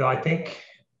 but I think,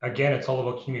 again, it's all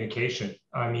about communication.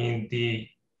 I mean,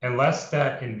 unless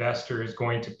that investor is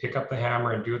going to pick up the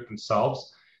hammer and do it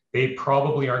themselves, they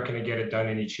probably aren't going to get it done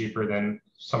any cheaper than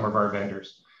some of our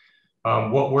vendors.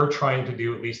 What we're trying to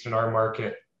do, at least in our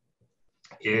market,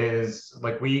 is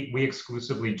like we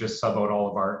exclusively just sub out all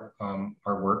of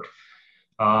our work.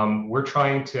 We're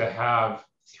trying to have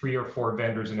 3 or 4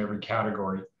 vendors in every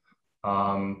category,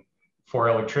 for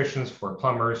electricians, for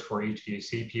plumbers, for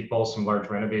HVAC people, some large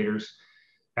renovators.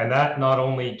 And that not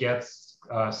only gets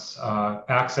us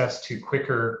access to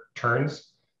quicker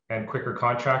turns and quicker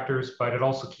contractors, but it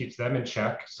also keeps them in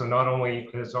check. So not only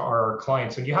is our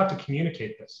clients, and you have to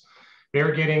communicate this,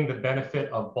 they're getting the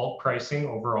benefit of bulk pricing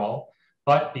overall,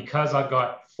 but because I've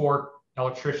got 4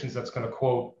 electricians that's going to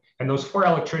quote, and those 4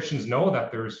 electricians know that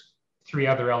there's 3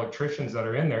 other electricians that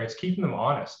are in there, it's keeping them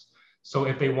honest. So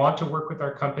if they want to work with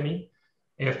our company,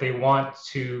 if they want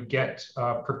to get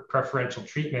preferential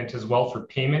treatment as well for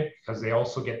payment, because they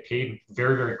also get paid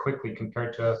very, very quickly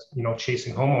compared to, you know,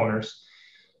 chasing homeowners,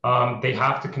 they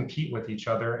have to compete with each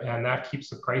other, and that keeps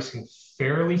the pricing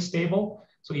fairly stable.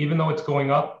 So even though it's going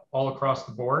up all across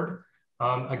the board,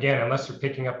 again, unless they're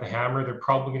picking up the hammer, they're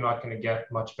probably not going to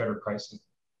get much better pricing.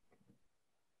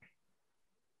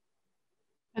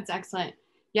 That's excellent.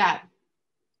 Yeah,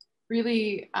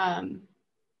 really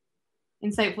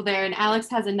insightful there. And Alex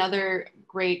has another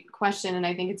great question, and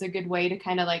I think it's a good way to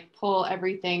kind of like pull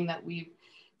everything that we've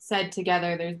said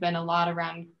together. There's been a lot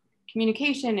around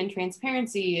communication and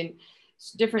transparency and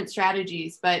different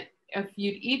strategies, but if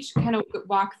you'd each kind of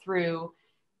walk through,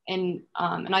 and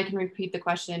I can repeat the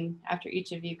question after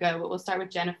each of you go, but we'll start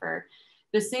with Jennifer.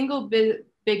 The single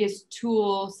biggest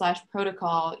tool /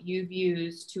 protocol you've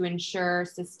used to ensure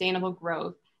sustainable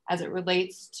growth as it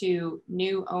relates to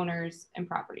new owners and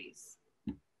properties.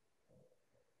 So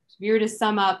if you were to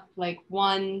sum up like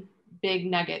one big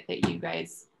nugget that you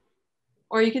guys,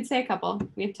 or you could say a couple,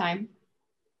 we have time.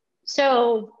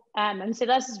 So, and so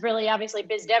this is really obviously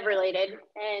biz dev related,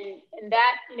 and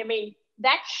that, I mean,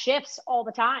 that shifts all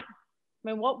the time. I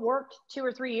mean, what worked 2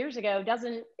 or 3 years ago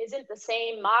isn't the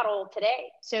same model today.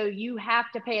 So you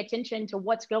have to pay attention to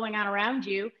what's going on around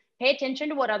you, pay attention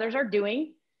to what others are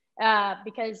doing,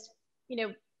 because, you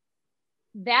know,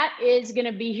 that is going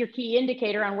to be your key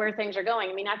indicator on where things are going.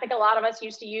 I mean, I think a lot of us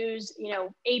used to use, you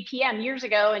know, APM years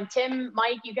ago, and Tim,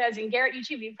 Mike, you guys, and Garrett,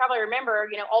 you probably remember,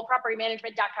 you know,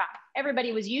 allpropertymanagement.com.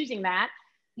 Everybody was using that.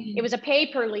 Mm-hmm. It was a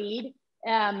pay per lead.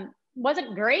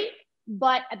 Wasn't great,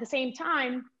 but at the same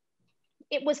time,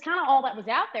 it was kind of all that was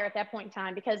out there at that point in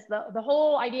time, because the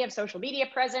whole idea of social media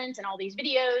presence and all these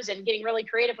videos and getting really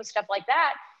creative with stuff like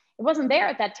that, it wasn't there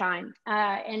at that time.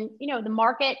 And, you know, the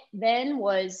market then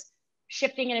was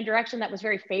shifting in a direction that was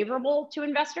very favorable to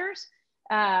investors.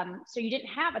 So you didn't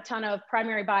have a ton of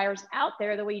primary buyers out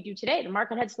there the way you do today. The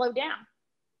market had slowed down.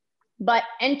 But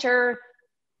enter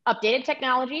updated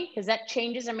technology, because that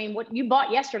changes. I mean, what you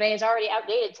bought yesterday is already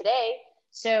outdated today.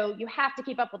 So you have to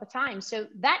keep up with the times. So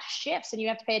that shifts and you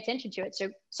have to pay attention to it. So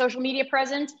social media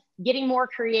presence, getting more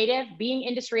creative, being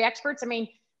industry experts. I mean,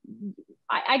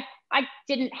 I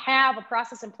didn't have a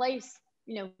process in place,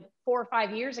 you know, 4 or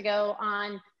 5 years ago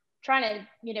on trying to,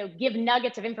 you know, give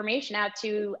nuggets of information out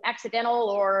to accidental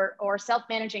or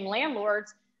self-managing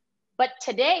landlords. But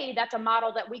today that's a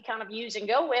model that we kind of use and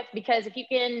go with, because if you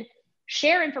can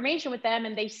share information with them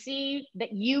and they see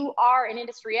that you are an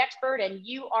industry expert and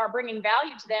you are bringing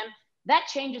value to them, that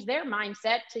changes their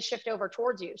mindset to shift over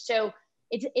towards you. So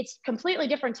it's completely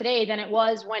different today than it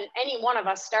was when any one of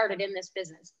us started in this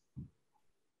business.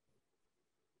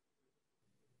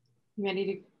 You ready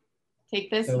to take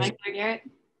this, so, Mike or Garrett?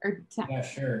 Or yeah,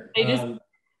 sure. They just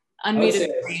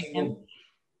unmuted.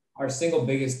 Our single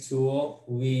biggest tool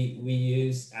we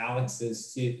use, Alex,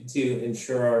 is to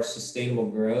ensure our sustainable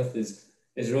growth is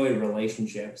really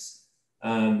relationships. You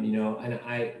know, and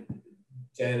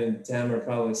Jen and Tim are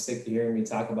probably sick of hearing me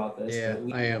talk about this. Yeah,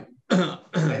 I am. I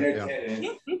know Jen is.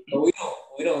 But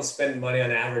we don't spend money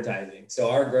on advertising. So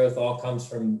our growth all comes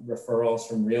from referrals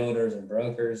from realtors and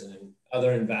brokers and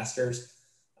other investors.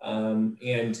 Going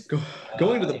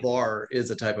to the bar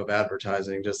is a type of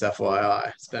advertising, just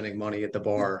FYI, spending money at the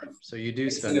bar. So you do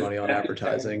spend money on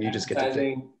advertising. You just get to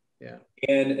pick. Yeah.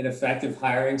 And an effective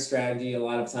hiring strategy a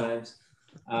lot of times.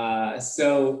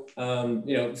 For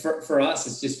us,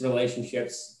 it's just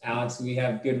relationships, Alex. We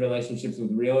have good relationships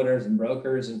with realtors and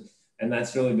brokers, and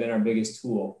that's really been our biggest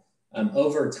tool.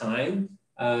 Over time,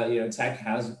 tech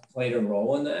has played a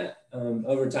role in that.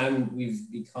 Over time, we've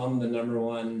become the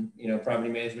 #1, property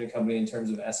management company in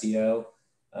terms of SEO.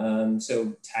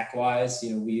 So tech-wise,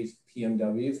 we've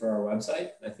PMW for our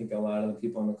website. I think a lot of the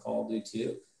people on the call do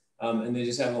too. And they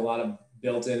just have a lot of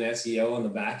built-in SEO on the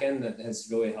back end that has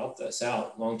really helped us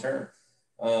out long-term.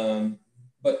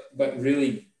 But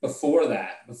really before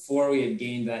we had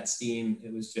gained that steam,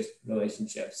 it was just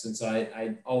relationships. And so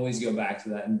I always go back to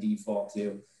that and default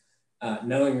to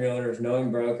knowing realtors,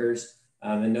 knowing brokers,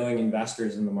 and knowing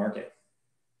investors in the market.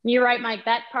 You're right, Mike.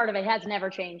 That part of it has never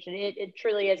changed. It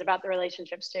truly is about the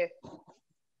relationships too.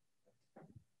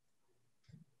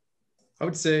 I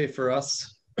would say for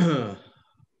us, I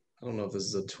don't know if this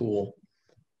is a tool.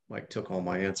 Mike took all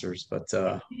my answers, but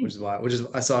which is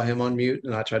I saw him unmute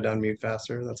and I tried to unmute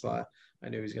faster. That's why I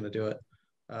knew he was going to do it.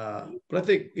 But I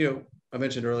think, I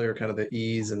mentioned earlier kind of the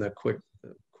ease and the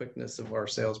quickness of our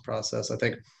sales process. I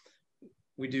think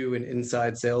we do an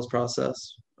inside sales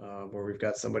process where we've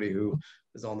got somebody who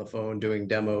is on the phone doing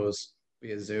demos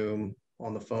via Zoom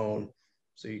on the phone.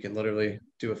 So you can literally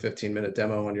do a 15-minute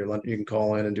demo on your lunch. You can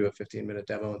call in and do a 15-minute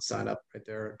demo and sign up right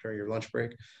there during your lunch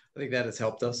break. I think that has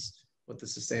helped us with the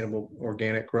sustainable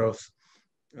organic growth.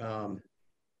 And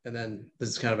then this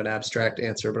is kind of an abstract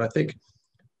answer, but I think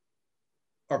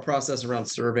our process around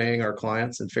surveying our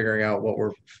clients and figuring out what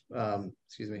we're,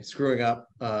 screwing up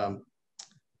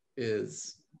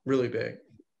is really big.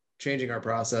 Changing our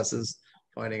processes,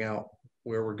 finding out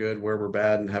where we're good, where we're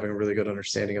bad, and having a really good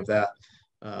understanding of that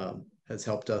has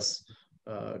helped us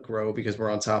grow because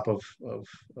we're on top of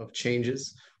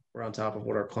changes. We're on top of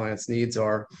what our clients' needs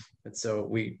are. And so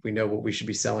we know what we should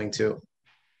be selling to.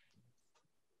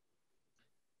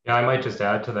 Yeah, I might just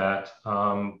add to that.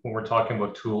 When we're talking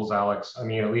about tools, Alex, I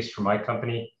mean, at least for my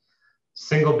company,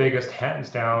 single biggest, hands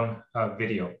down,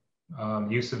 video,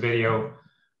 use of video.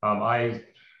 My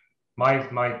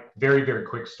very, very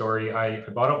quick story, I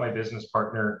bought out my business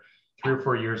partner 3 or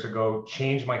 4 years ago,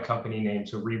 changed my company name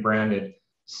to rebranded,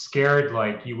 scared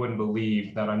like you wouldn't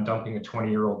believe that I'm dumping a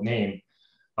 20-year-old name.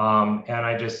 And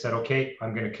I just said, okay,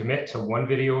 I'm going to commit to 1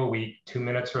 video a week, 2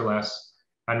 minutes or less.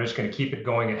 I'm just going to keep it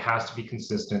going. It has to be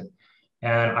consistent.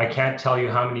 And I can't tell you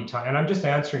how many times, and I'm just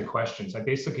answering questions. I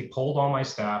basically polled all my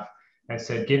staff and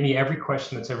said, give me every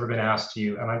question that's ever been asked to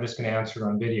you, and I'm just going to answer it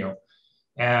on video.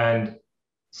 And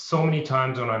so many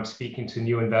times when I'm speaking to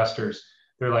new investors,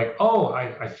 they're like, oh,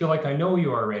 I feel like I know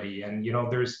you already. And,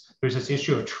 there's this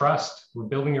issue of trust. We're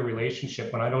building a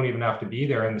relationship when I don't even have to be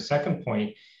there. And the second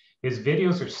point is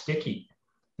videos are sticky.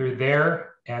 They're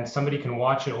there and somebody can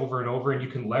watch it over and over and you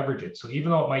can leverage it. So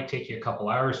even though it might take you a couple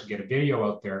hours to get a video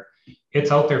out there,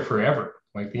 it's out there forever.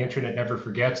 Like the internet never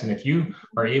forgets. And if you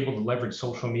are able to leverage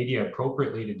social media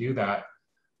appropriately to do that,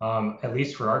 at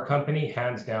least for our company,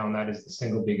 hands down, that is the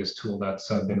single biggest tool that's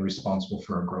been responsible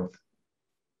for our growth.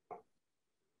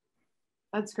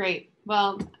 That's great.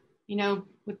 Well,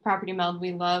 with Property Meld,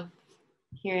 we love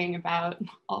hearing about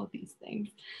all of these things.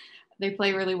 They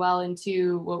play really well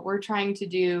into what we're trying to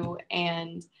do,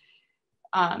 and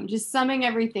just summing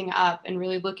everything up and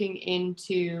really looking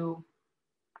into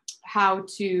how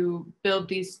to build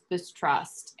this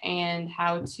trust and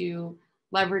how to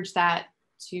leverage that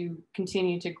to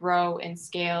continue to grow and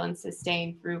scale and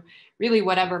sustain through really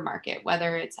whatever market,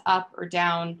 whether it's up or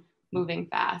down, moving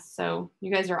fast. So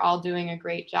you guys are all doing a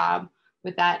great job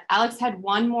with that. Alex had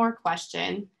one more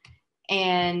question,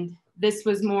 and this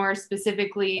was more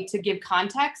specifically to give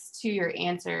context to your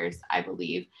answers, I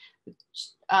believe.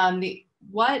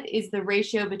 What is the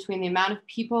ratio between the amount of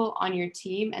people on your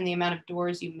team and the amount of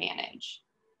doors you manage?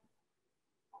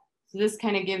 So this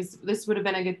kind of this would have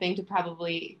been a good thing to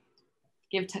probably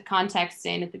give context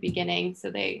in at the beginning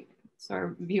so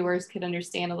our viewers could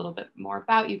understand a little bit more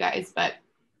about you guys. But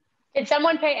did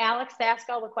someone pay Alex to ask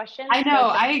all the questions? I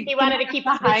know. He wanted to keep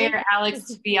us busy. Hire Alex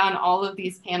to be on all of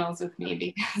these panels with me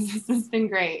because this has been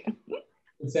great.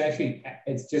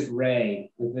 It's just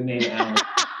Ray with the name Alex.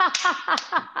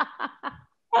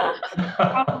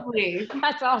 Probably.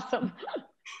 That's awesome.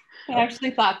 I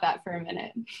actually thought that for a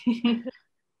minute.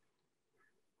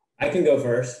 I can go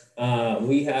first.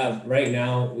 We have right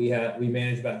now, we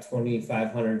manage about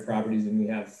 2,500 properties and we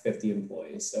have 50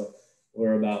 employees. So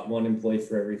we're about 1 employee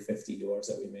for every 50 doors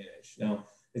that we manage. Now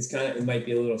it might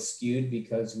be a little skewed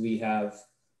because we have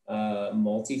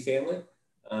multifamily,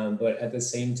 but at the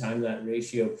same time, that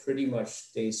ratio pretty much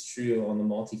stays true on the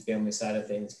multifamily side of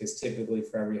things, because typically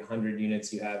for every 100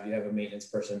 units you have a maintenance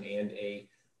person and a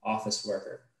office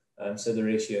worker. So the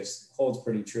ratio holds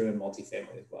pretty true in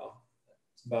multifamily as well.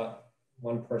 It's about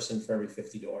 1 person for every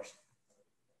 50 doors.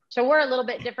 So we're a little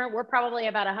bit different. We're probably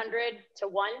about 100 to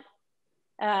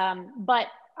 1, but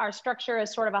our structure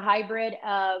is sort of a hybrid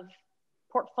of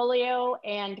portfolio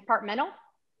and departmental.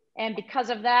 And because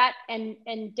of that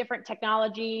and different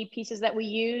technology pieces that we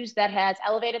use that has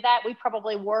elevated that, we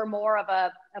probably were more of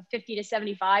a 50 to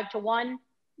 75 to 1,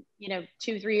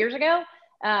 2-3 years ago.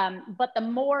 But the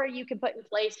more you can put in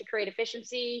place to create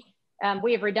efficiency,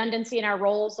 we have redundancy in our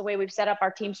roles, the way we've set up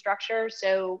our team structure.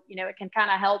 So, it can kind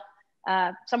of help.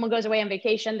 Someone goes away on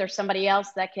vacation, there's somebody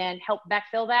else that can help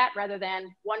backfill that, rather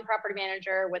than one property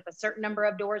manager with a certain number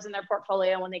of doors in their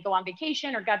portfolio when they go on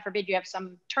vacation, or God forbid you have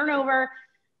some turnover.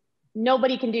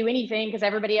 Nobody can do anything because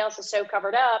everybody else is so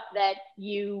covered up that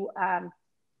you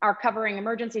are covering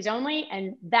emergencies only.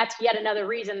 And that's yet another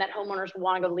reason that homeowners will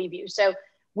want to go leave you. So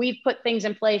we've put things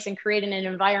in place and created an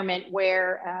environment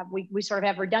where we sort of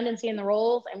have redundancy in the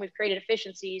roles, and we've created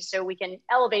efficiencies so we can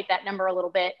elevate that number a little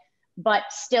bit, but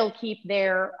still keep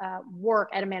their work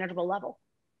at a manageable level.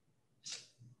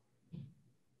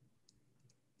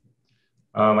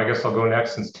 I guess I'll go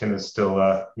next since Tim is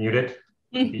still muted.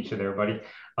 Beat you there, buddy.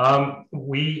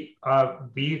 We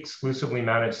exclusively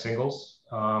manage singles,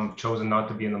 chosen not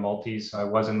to be in the multis. I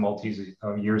was in multis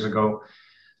years ago.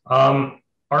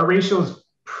 Our ratio is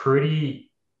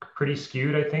pretty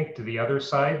skewed, I think, to the other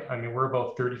side. I mean, we're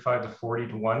about 35 to 40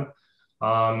 to 1.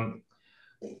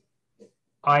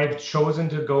 I've chosen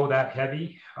to go that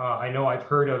heavy. I know I've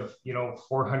heard of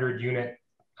 400 unit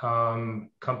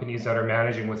companies that are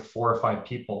managing with 4 or 5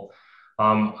 people.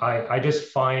 I just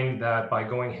find that by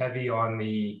going heavy on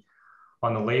the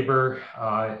labor,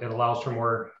 it allows for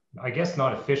more, I guess,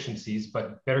 not efficiencies,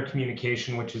 but better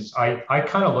communication, which is, I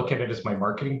kind of look at it as my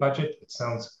marketing budget. It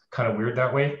sounds kind of weird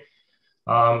that way.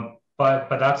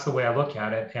 But that's the way I look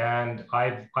at it. And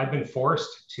I've been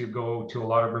forced to go to a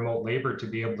lot of remote labor to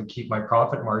be able to keep my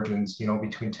profit margins,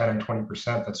 between 10 and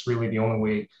 20%. That's really the only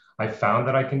way I've found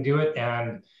that I can do it.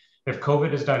 And if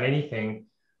COVID has done anything,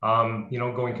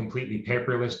 going completely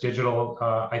paperless, digital,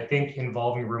 I think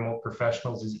involving remote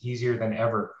professionals is easier than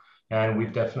ever. And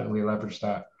we've definitely leveraged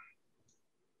that.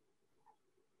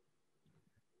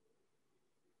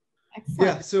 Excellent.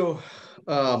 Yeah, so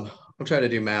I'm trying to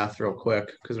do math real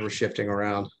quick because we're shifting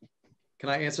around. Can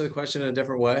I answer the question in a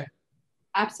different way?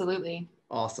 Absolutely.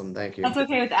 Awesome, thank you. That's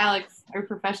okay with Alex, our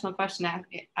professional question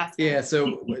asker. Yeah,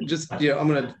 so just, I'm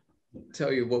going to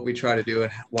tell you what we try to do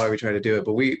and why we try to do it.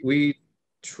 But we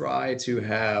try to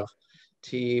have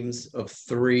teams of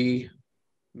 3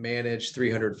 manage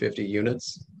 350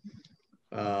 units.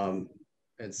 And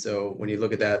so when you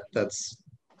look at that, that's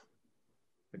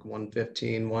like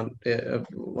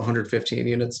 115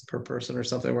 units per person or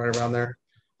something right around there.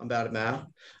 I'm bad at math.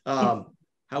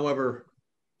 However,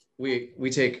 we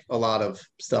take a lot of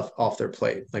stuff off their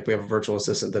plate. Like we have a virtual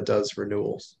assistant that does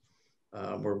renewals.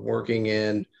 We're working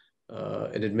in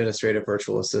an administrative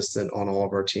virtual assistant on all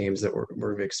of our teams that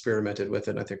we've experimented with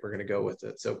it. And I think we're going to go with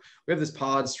it. So we have this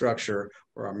pod structure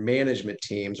where our management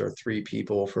teams are 3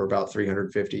 people for about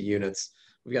 350 units.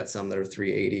 We've got some that are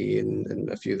 380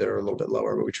 and a few that are a little bit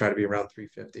lower, but we try to be around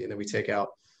 350. And then we take out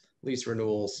lease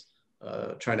renewals,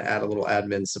 trying to add a little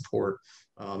admin support.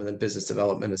 And then business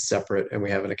development is separate. And we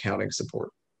have an accounting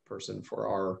support person for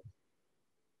our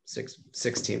six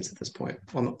teams at this point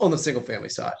on the single family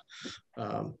side.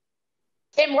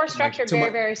 Tim, we're structured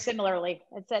very similarly.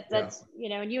 That's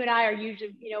and you and I are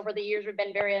usually, over the years, we've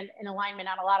been very in alignment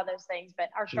on a lot of those things, but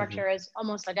our structure is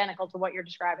almost identical to what you're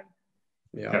describing.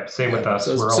 Yeah, same with us.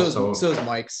 So is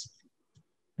Mike's.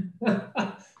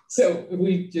 So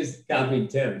we just copied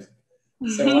Tim's.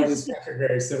 So ours is structured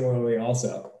very similarly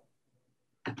also.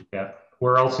 Yeah,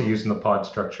 we're also using the pod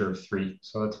structure of 3.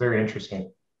 So that's very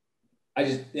interesting. I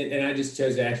just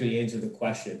chose to actually answer the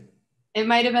question. It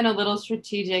might have been a little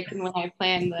strategic when I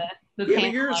planned the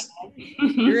panel.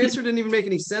 Your answer didn't even make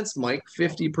any sense, Mike.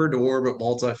 50 per door, but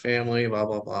multifamily, blah,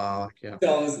 blah, blah. Yeah.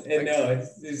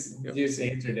 Just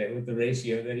answered it with the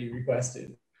ratio that he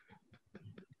requested.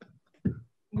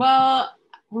 Well,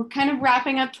 we're kind of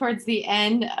wrapping up towards the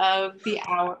end of the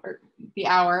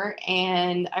hour,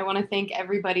 and I want to thank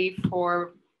everybody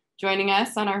for joining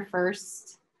us on our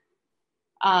first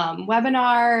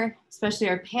webinar, especially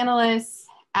our panelists,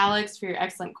 Alex, for your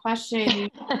excellent question.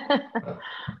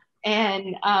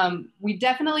 And we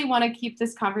definitely want to keep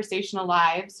this conversation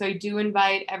alive. So I do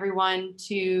invite everyone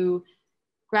to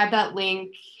grab that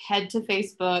link, head to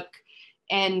Facebook,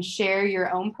 and share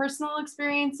your own personal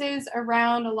experiences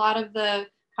around a lot of the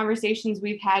conversations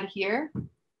we've had here,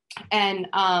 and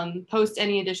post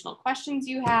any additional questions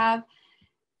you have,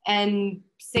 and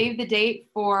save the date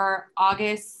for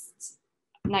August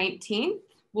 19th.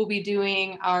 We'll be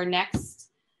doing our next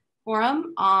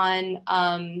forum on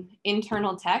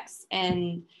internal techs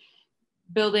and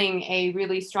building a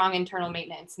really strong internal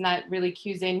maintenance. And that really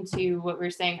cues into what we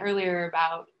were saying earlier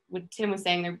about what Tim was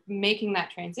saying. They're making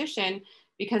that transition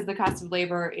because the cost of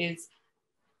labor is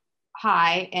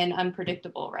high and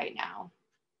unpredictable right now.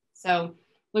 So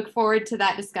look forward to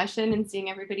that discussion and seeing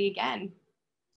everybody again.